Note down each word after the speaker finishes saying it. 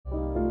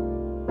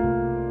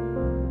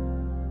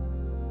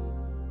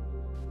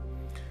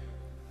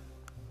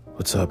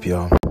What's up,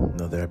 y'all?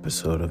 Another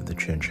episode of the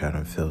Chin Chat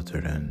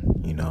Unfiltered, and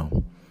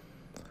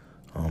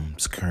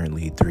it's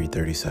currently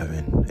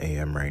 3:37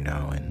 a.m. right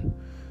now, and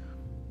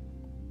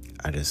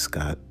I just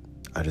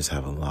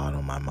have a lot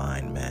on my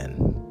mind,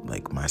 man.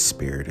 Like, my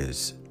spirit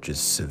is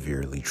just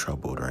severely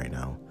troubled right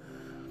now.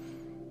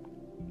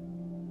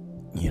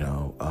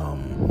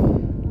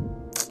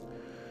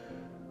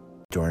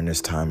 During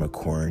this time of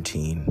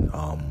quarantine,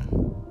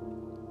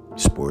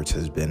 sports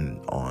has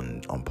been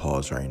on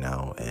pause right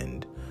now,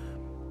 and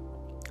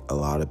a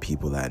lot of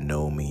people that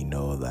know me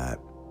know that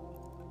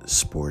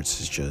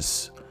sports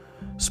is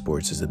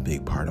a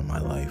big part of my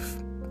life.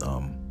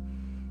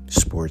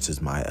 Sports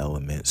is my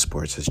element.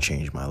 Sports has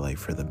changed my life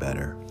for the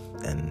better,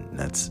 and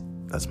that's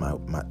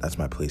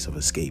my place of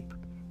escape.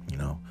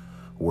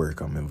 Work,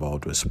 I'm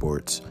involved with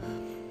sports.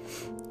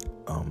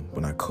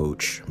 When I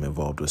coach, I'm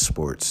involved with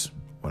sports.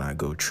 When I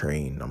go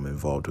train, I'm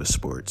involved with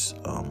sports.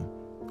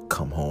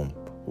 Come home,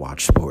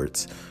 watch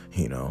sports.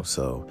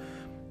 So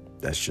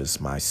that's just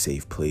my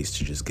safe place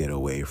to just get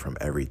away from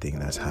everything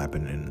that's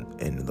happening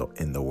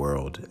in the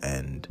world.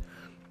 And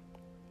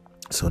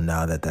so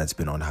now that that's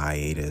been on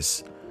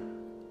hiatus,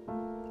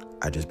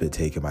 I just been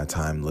taking my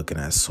time looking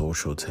at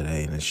social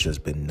today, and it's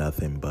just been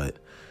nothing but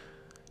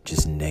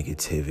just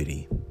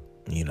negativity.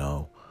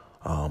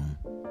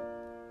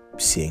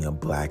 Seeing a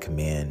black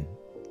man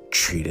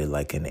treated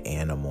like an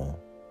animal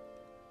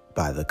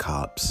by the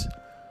cops.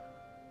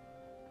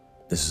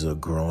 This is a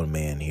grown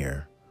man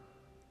here,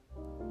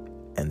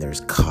 and there's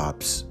a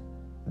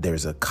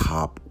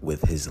cop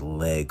with his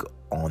leg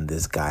on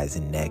this guy's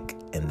neck,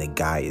 and the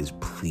guy is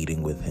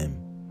pleading with him,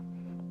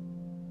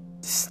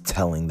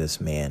 telling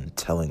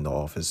the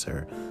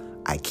officer,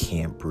 I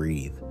can't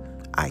breathe.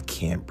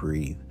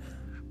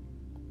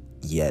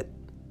 Yet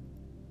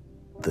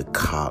the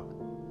cop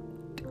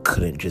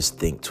couldn't just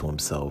think to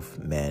himself,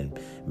 man,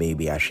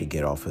 maybe I should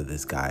get off of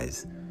this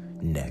guy's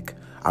neck.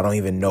 I don't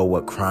even know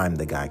what crime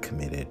the guy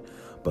committed,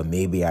 but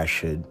maybe I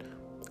should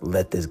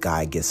let this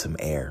guy get some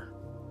air.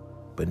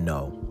 But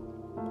no,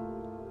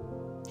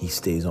 he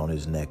stays on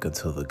his neck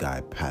until the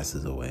guy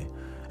passes away.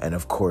 And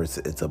of course,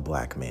 it's a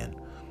black man.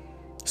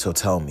 So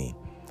tell me,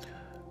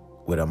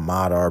 with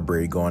Ahmaud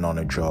Arbery going on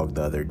a jog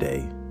the other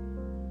day,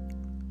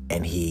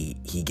 and he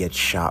gets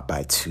shot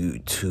by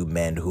two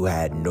men who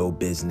had no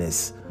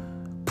business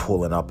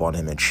pulling up on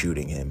him and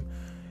shooting him.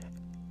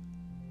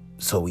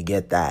 So we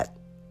get that.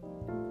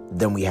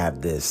 Then we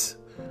have this.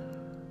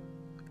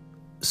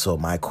 So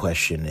my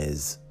question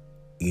is,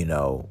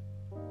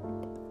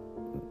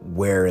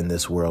 where in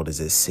this world is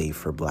it safe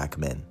for black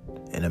men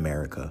in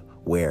America?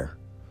 Where?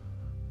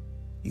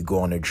 You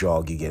go on a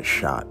jog, you get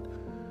shot.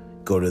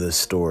 Go to the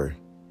store,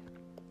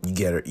 you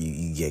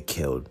get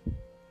killed.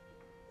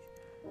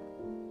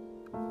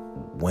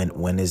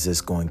 When is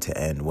this going to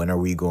end? When are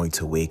we going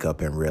to wake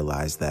up and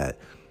realize that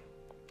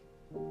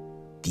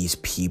these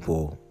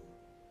people,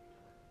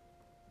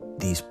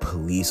 these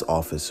police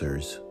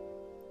officers,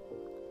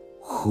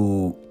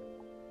 who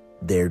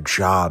their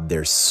job,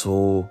 their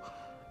sole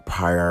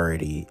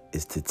priority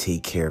is to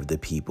take care of the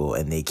people,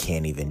 and they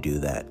can't even do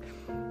that.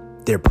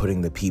 They're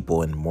putting the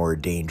people in more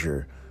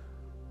danger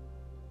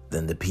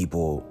than the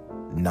people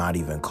not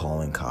even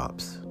calling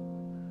cops.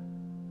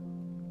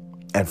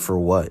 And for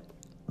what?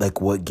 Like,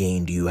 what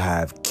gain do you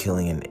have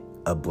killing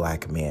a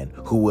black man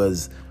who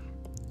was,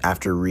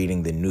 after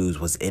reading the news,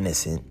 was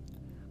innocent?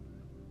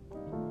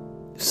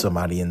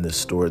 Somebody in the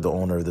store, the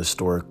owner of the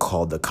store,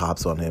 called the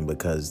cops on him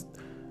because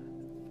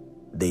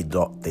they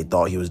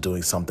thought he was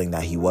doing something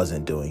that he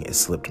wasn't doing. It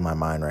slipped my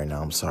mind right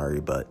now, I'm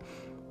sorry, but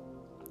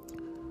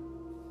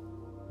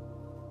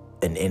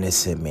an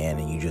innocent man,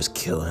 and you just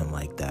kill him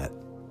like that,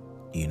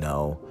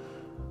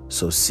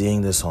 So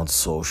seeing this on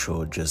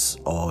social just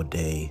all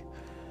day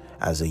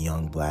as a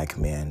young black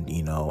man,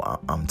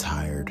 I'm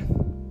tired.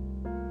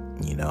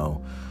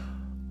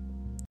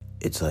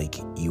 It's like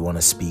you want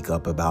to speak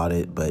up about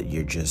it, but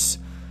you're just,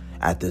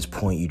 at this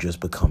point, you just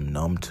become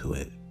numb to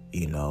it,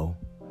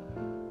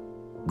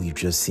 We've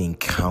just seen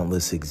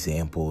countless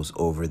examples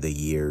over the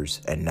years,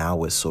 and now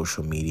with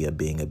social media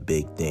being a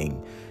big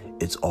thing,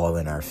 it's all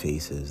in our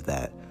faces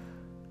that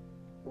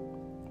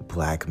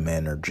black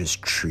men are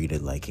just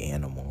treated like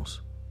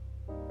animals.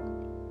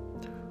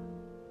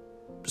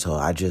 So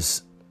I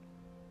just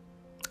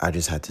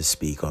had to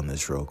speak on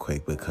this real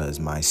quick because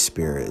my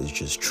spirit is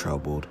just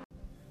troubled.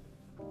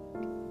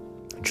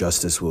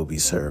 Justice will be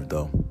served,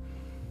 though.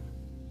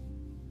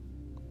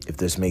 If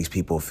this makes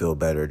people feel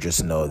better,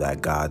 just know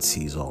that God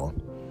sees all.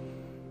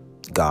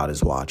 God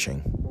is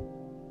watching.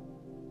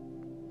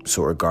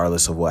 So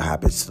regardless of what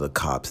happens to the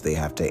cops, they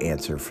have to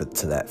answer for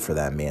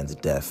that man's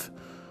death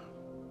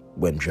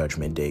when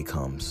Judgment Day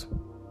comes.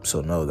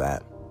 So know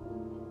that.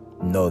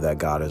 Know that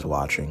God is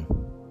watching.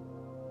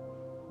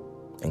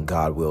 And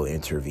God will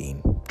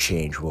intervene.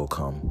 Change will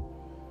come.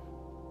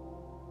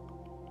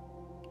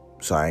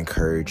 So I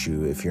encourage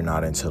you, if you're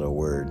not into the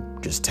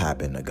word, just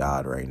tap into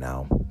God right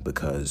now,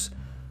 because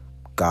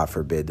God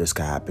forbid this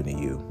could happen to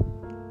you,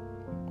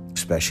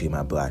 especially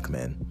my black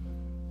men,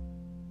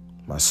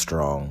 my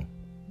strong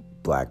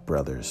Black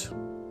brothers.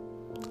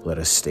 Let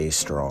us stay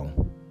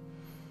strong.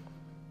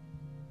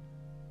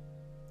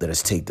 Let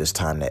us take this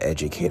time to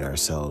educate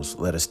ourselves.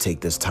 Let us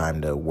take this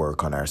time to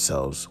work on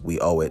ourselves. We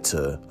owe it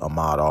to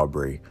Ahmaud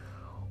Arbery.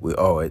 We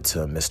owe it to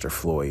Mr.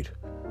 Floyd.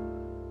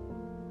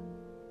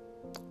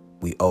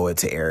 We owe it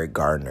to Eric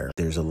Gardner.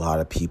 There's a lot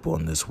of people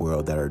in this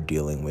world that are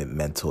dealing with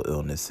mental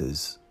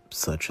illnesses,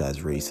 such as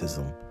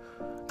racism.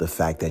 The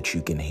fact that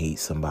you can hate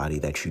somebody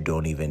that you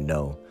don't even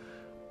know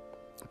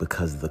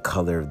because the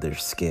color of their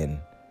skin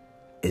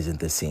isn't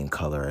the same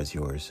color as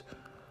yours.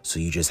 So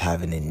you just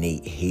have an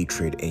innate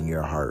hatred in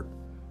your heart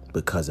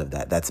because of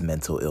that. That's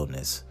mental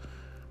illness.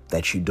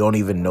 That you don't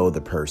even know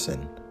the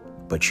person,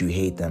 but you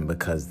hate them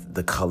because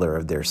the color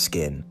of their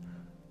skin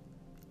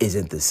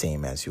isn't the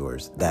same as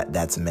yours.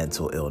 That's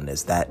mental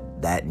illness.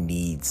 That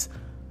needs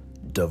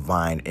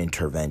divine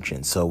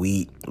intervention. So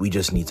we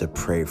just need to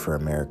pray for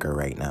America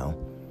right now.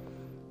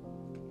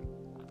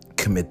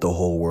 Commit the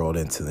whole world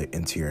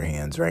into your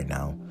hands right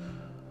now.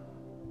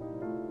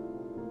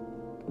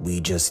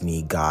 We just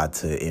need God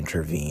to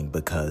intervene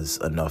because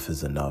enough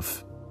is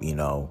enough. You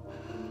know,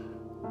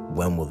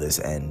 when will this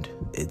end?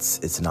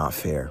 It's not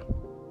fair.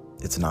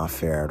 It's not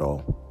fair at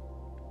all.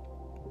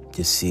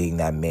 Just seeing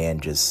that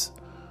man just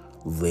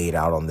laid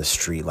out on the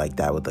street like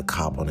that with a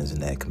cop on his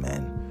neck,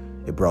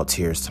 man, it brought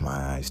tears to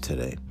my eyes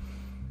today.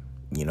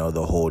 You know,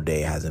 the whole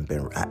day it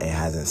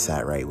hasn't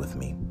sat right with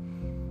me.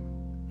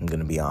 I'm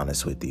gonna be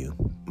honest with you.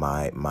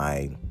 I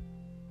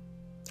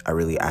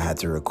had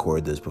to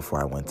record this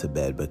before I went to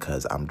bed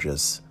because I'm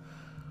just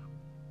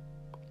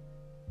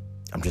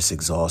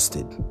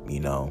exhausted,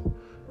 you know.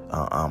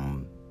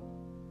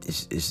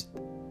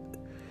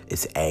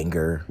 It's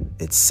anger,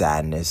 it's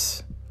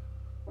sadness,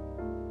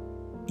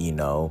 you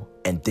know,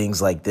 and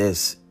things like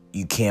this.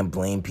 You can't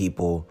blame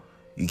people.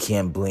 You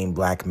can't blame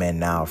black men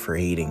now for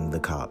hating the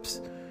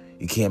cops.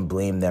 You can't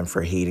blame them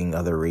for hating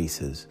other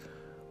races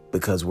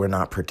because we're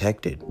not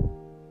protected.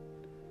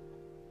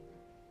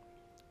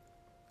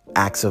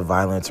 Acts of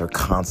violence are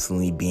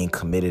constantly being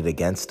committed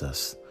against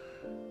us.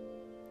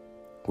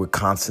 We're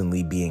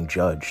constantly being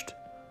judged.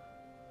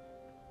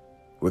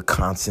 We're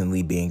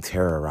constantly being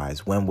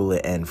terrorized. When will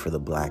it end for the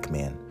black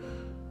man?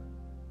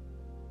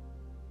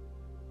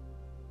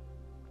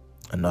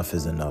 Enough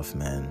is enough,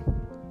 man.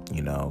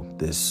 You know,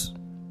 this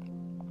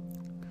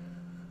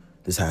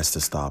has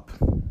to stop.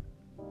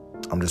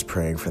 I'm just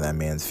praying for that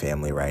man's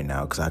family right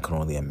now because I can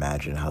only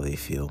imagine how they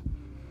feel.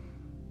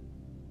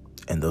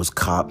 And those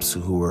cops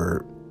who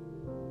were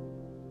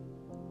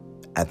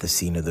at the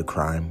scene of the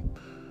crime,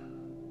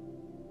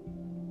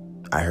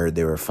 I heard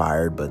they were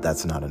fired, but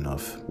that's not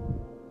enough.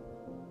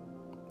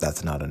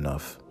 That's not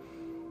enough.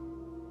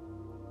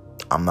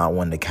 I'm not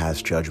one to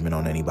cast judgment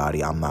on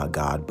anybody. I'm not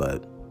God,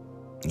 but,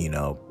 you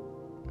know,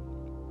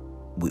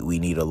 we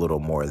need a little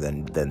more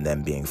than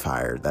them being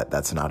fired.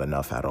 That's not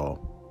enough at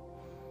all.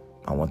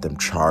 I want them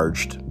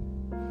charged.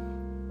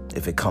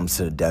 If it comes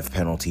to the death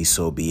penalty,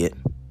 so be it.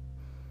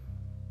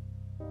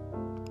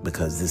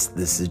 Because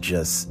this is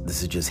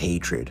just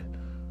hatred.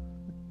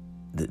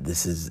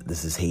 This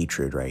is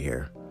hatred right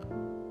here.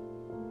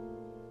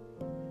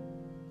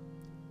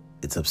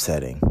 It's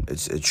upsetting.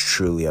 It's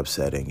truly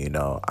upsetting. You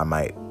know, I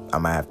might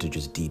have to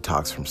just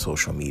detox from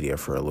social media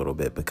for a little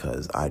bit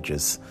because I'm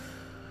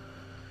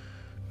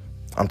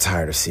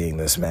tired of seeing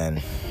this,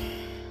 man.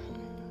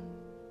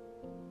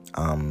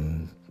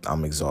 I'm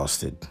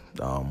exhausted.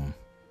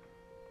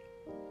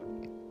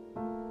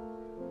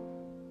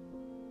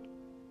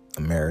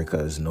 America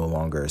is no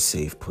longer a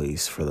safe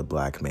place for the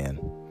black man.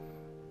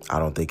 I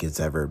don't think it's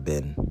ever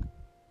been.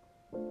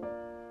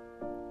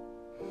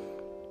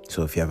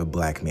 So if you have a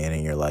black man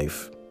in your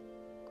life,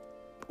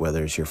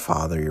 whether it's your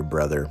father, your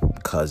brother,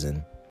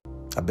 cousin,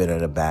 I've been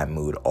in a bad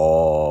mood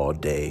all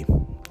day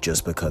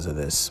just because of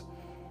this.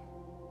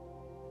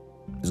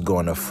 It's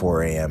going to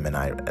 4 a.m. and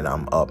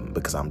I'm up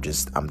because I'm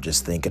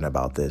just thinking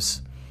about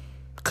this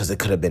because it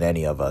could have been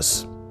any of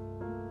us.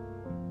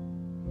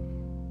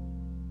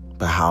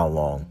 But how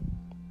long?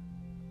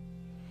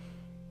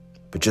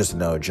 But just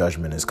know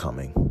judgment is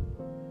coming.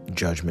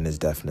 Judgment is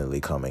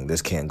definitely coming.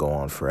 This can't go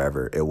on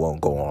forever. It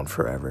won't go on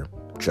forever.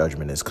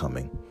 Judgment is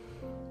coming.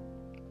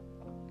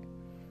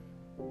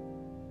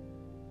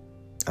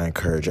 I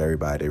encourage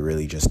everybody to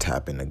really just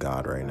tap into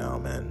God right now,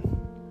 man.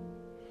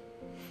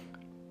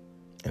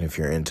 And if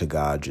you're into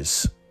God,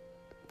 just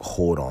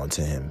hold on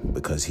to him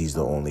because he's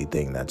the only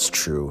thing that's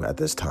true at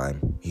this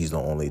time. He's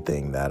the only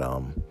thing that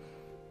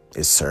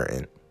is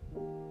certain.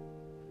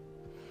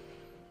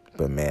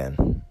 But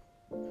man,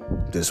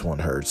 this one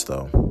hurts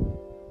though.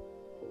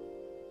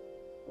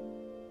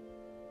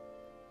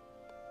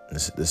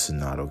 This is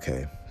not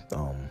okay.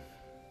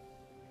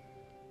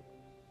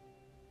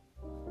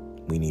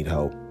 We need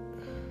help.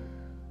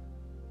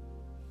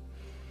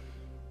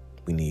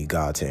 We need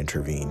God to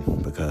intervene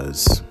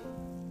because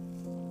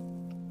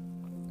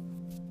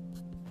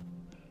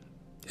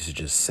this is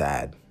just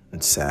sad.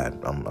 It's sad.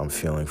 I'm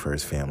feeling for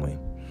his family.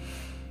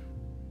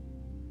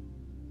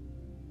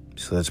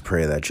 So let's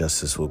pray that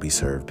justice will be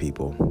served,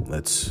 people.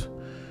 Let's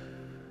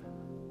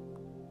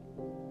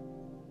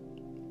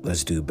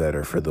Let's do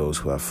better for those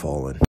who have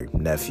fallen.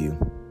 Nephew,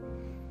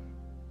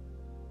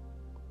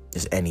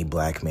 is any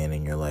black man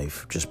in your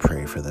life, just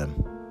pray for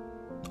them.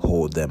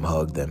 Hold them,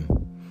 hug them.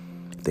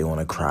 If they want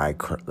to cry,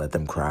 let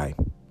them cry.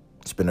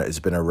 It's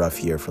been a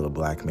rough year for the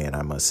black man,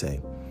 I must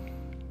say.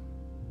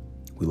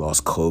 We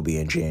lost Kobe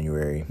in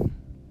January.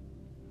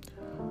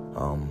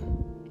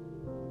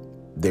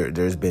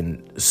 There's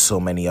been so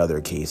many other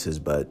cases,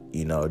 but,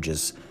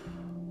 just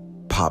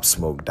Pop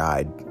Smoke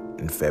died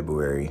in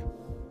February.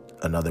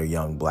 Another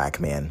young black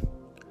man.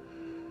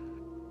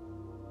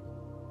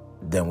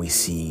 Then we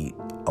see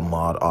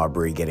Ahmaud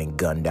Arbery getting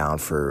gunned down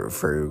for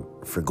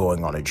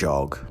going on a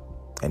jog.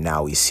 And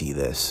now we see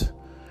this.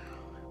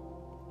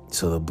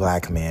 So the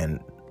black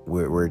man,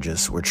 we're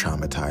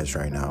traumatized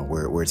right now.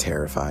 We're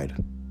terrified.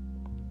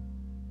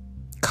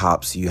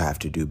 Cops, you have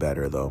to do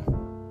better, though.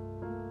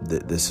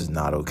 This is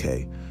not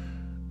okay.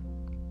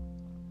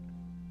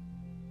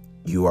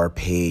 You are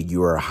paid,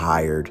 you are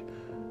hired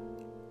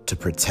to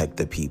protect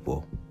the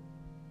people,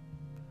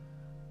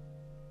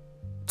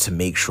 to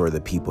make sure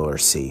the people are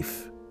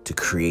safe, to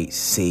create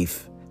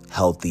safe,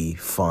 healthy,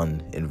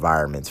 fun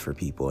environments for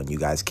people, and you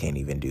guys can't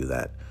even do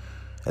that.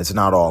 It's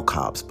not all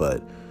cops,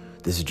 but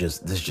this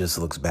just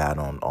looks bad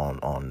on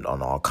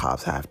all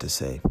cops, I have to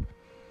say.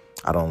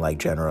 I don't like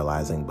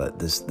generalizing, but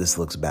this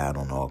looks bad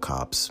on all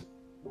cops.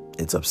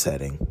 It's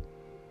upsetting.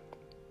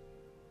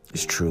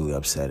 It's truly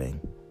upsetting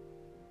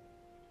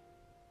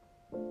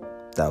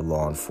that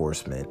law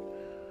enforcement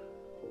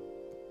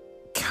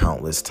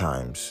countless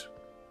times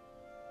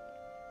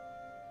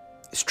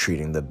is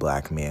treating the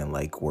black man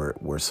like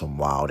we're some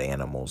wild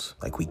animals,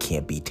 like we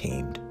can't be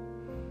tamed.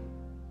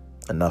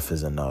 Enough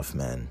is enough,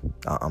 man.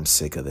 I'm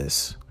sick of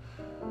this.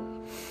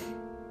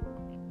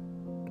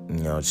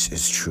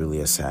 It's truly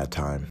a sad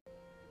time.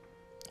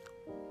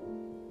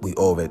 We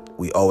owe it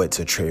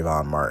to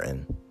Trayvon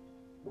Martin.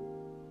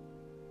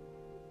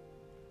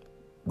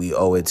 We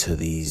owe it to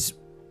these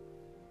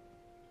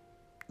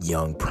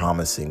young,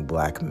 promising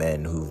black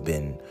men who've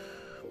been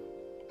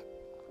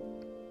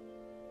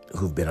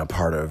a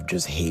part of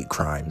just hate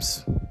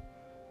crimes,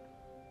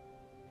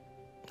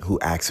 who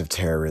acts of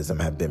terrorism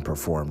have been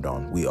performed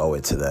on. We owe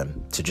it to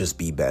them to just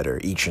be better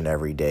each and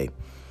every day.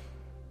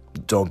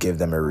 Don't give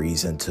them a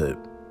reason to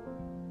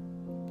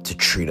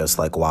treat us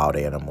like wild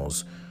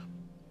animals.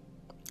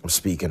 I'm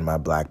speaking to my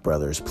black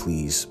brothers,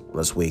 please,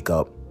 let's wake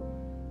up.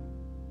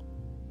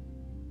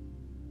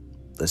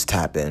 Let's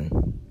tap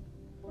in.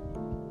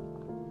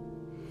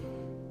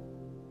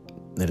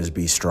 Let us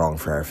be strong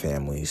for our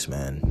families,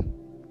 man.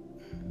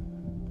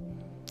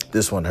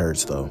 This one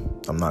hurts, though.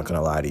 I'm not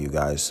gonna lie to you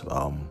guys.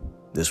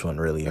 This one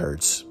really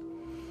hurts.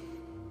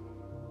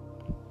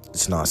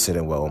 It's not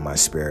sitting well in my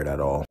spirit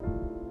at all.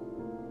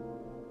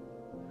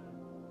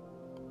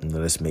 And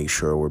let us make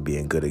sure we're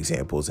being good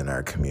examples in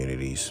our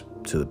communities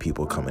to the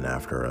people coming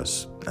after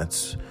us.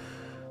 That's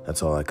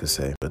all I could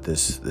say. But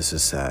this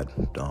is sad.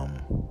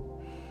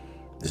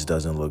 This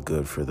doesn't look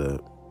good for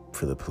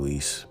the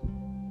police.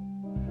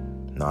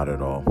 Not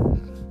at all.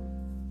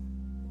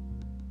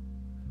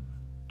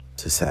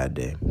 It's a sad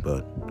day,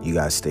 but you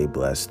guys stay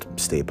blessed,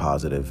 stay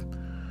positive.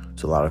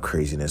 There's a lot of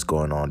craziness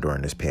going on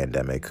during this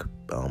pandemic,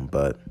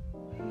 but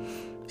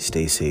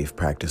stay safe,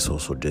 practice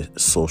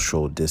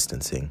social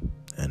distancing,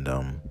 and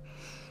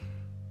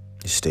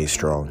stay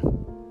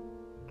strong.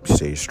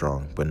 Stay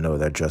strong, but know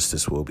that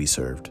justice will be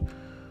served.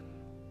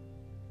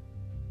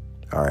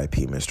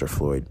 R.I.P. Mr.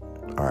 Floyd.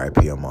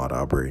 R.I.P. Ahmaud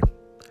Arbery.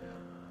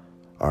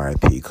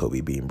 R.I.P.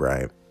 Kobe Bean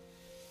Bryant.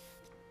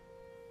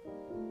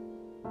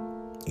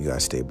 You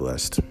guys stay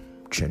blessed.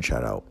 Chin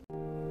chat out.